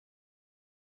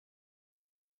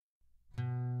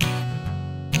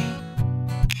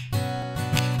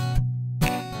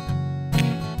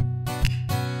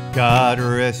God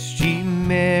rest ye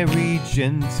merry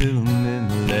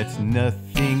gentlemen, let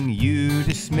nothing you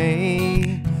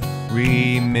dismay.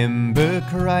 Remember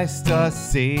Christ our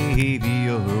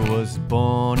Savior was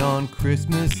born on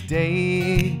Christmas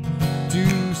Day,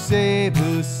 to save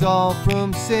us all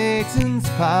from Satan's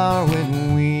power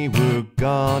when we were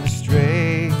gone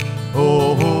astray.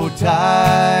 Oh,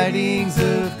 tidings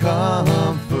of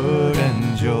comfort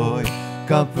and joy,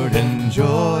 comfort and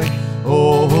joy.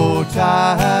 Oh,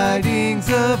 tidings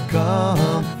of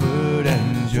comfort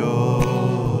and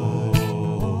joy,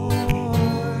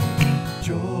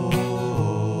 joy.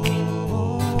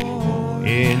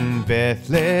 In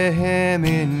Bethlehem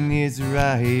in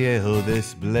Israel,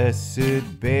 this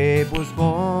blessed babe was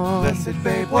born. Blessed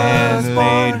babe was and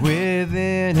born, laid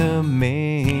within a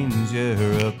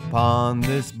manger upon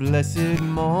this blessed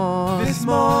morn. this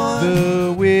morn.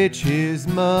 The which his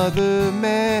mother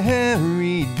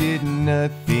Mary did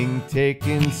nothing take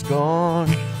in scorn.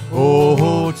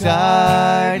 Oh,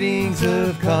 tidings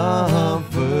of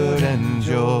comfort and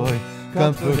joy,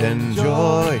 comfort and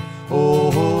joy.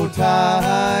 Oh,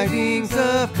 tidings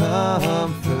of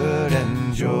comfort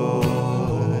and joy,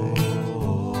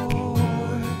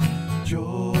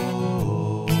 joy.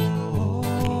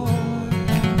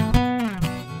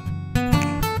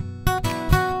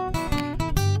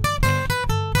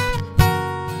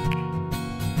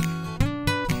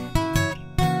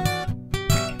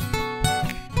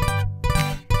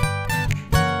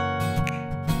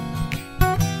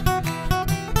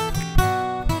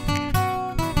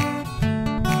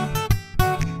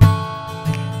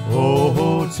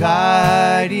 Oh,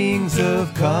 tidings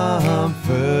of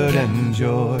comfort and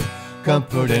joy,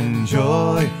 comfort and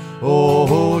joy.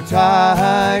 Oh,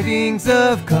 tidings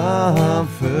of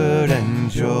comfort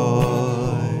and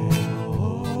joy.